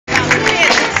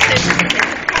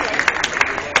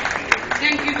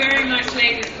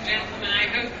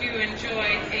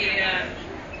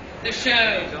the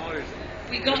show.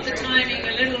 We got the timing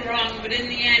a little wrong, but in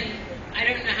the end, I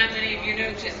don't know how many of you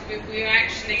noticed, but we were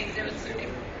actually, it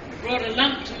brought a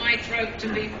lump to my throat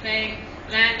to be playing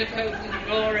Land of Hope and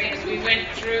Glory as we went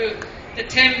through the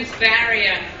Thames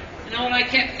barrier. And all I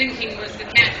kept thinking was the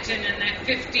captain and that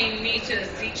 15 meters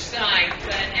each side.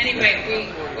 But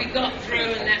anyway, we got through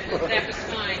and that was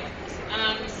fine.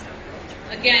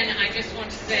 Again, I just want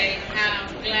to say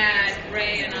how glad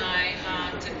Ray and I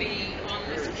are to be on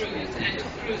this cruise and to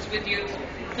cruise with you.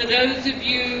 For those of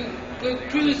you who have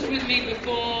cruised with me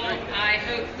before, I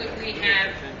hope that we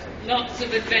have lots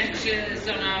of adventures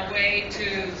on our way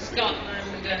to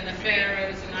Scotland and the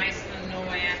Faroes and Iceland,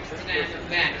 Norway, Amsterdam and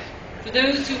back. For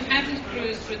those who haven't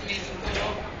cruised with me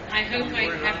before, I hope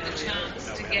I have the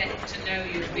chance to get to know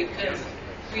you, because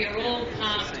we are all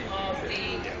part of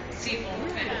the Seabourn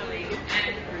family.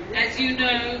 And as you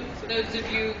know, those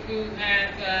of you who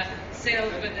have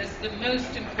sailed with us, the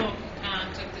most important part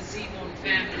of the Seabourn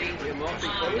family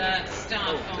are the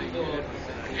staff on board.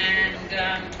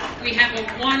 And we have a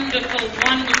wonderful,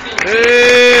 wonderful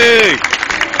hey!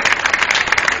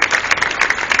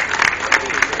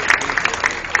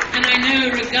 And I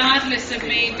know, regardless of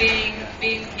me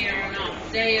being here or not,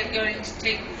 they are going to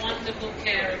take wonderful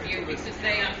care of you, because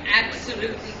they are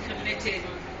absolutely committed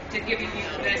to giving you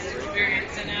the best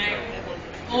experience. And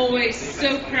I'm always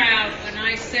so proud when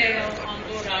I sail on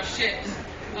board our ships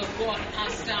of what our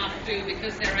staff do,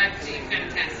 because they're absolutely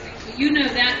fantastic. But you know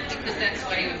that because that's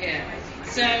why you're here.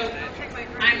 So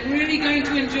I'm really going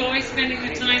to enjoy spending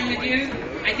the time with you.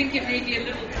 I think it may be a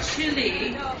little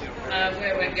chilly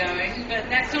where we're going, but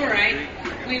that's all right.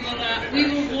 We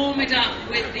will warm it up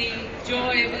with the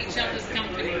joy of each other's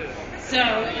company. So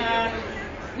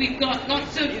we've got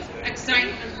lots of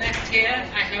excitement left here,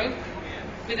 I hope,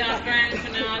 with our grand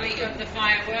finale of the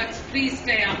fireworks. Please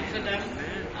stay up for them,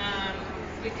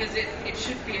 because it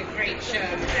should be a great show,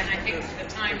 and I think the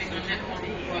timing on that one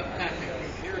will work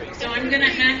perfectly. So I'm going to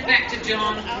hand back to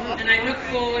John, and I look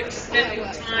forward to spending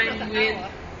time with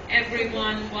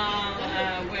everyone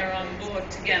while we're on board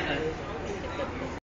together.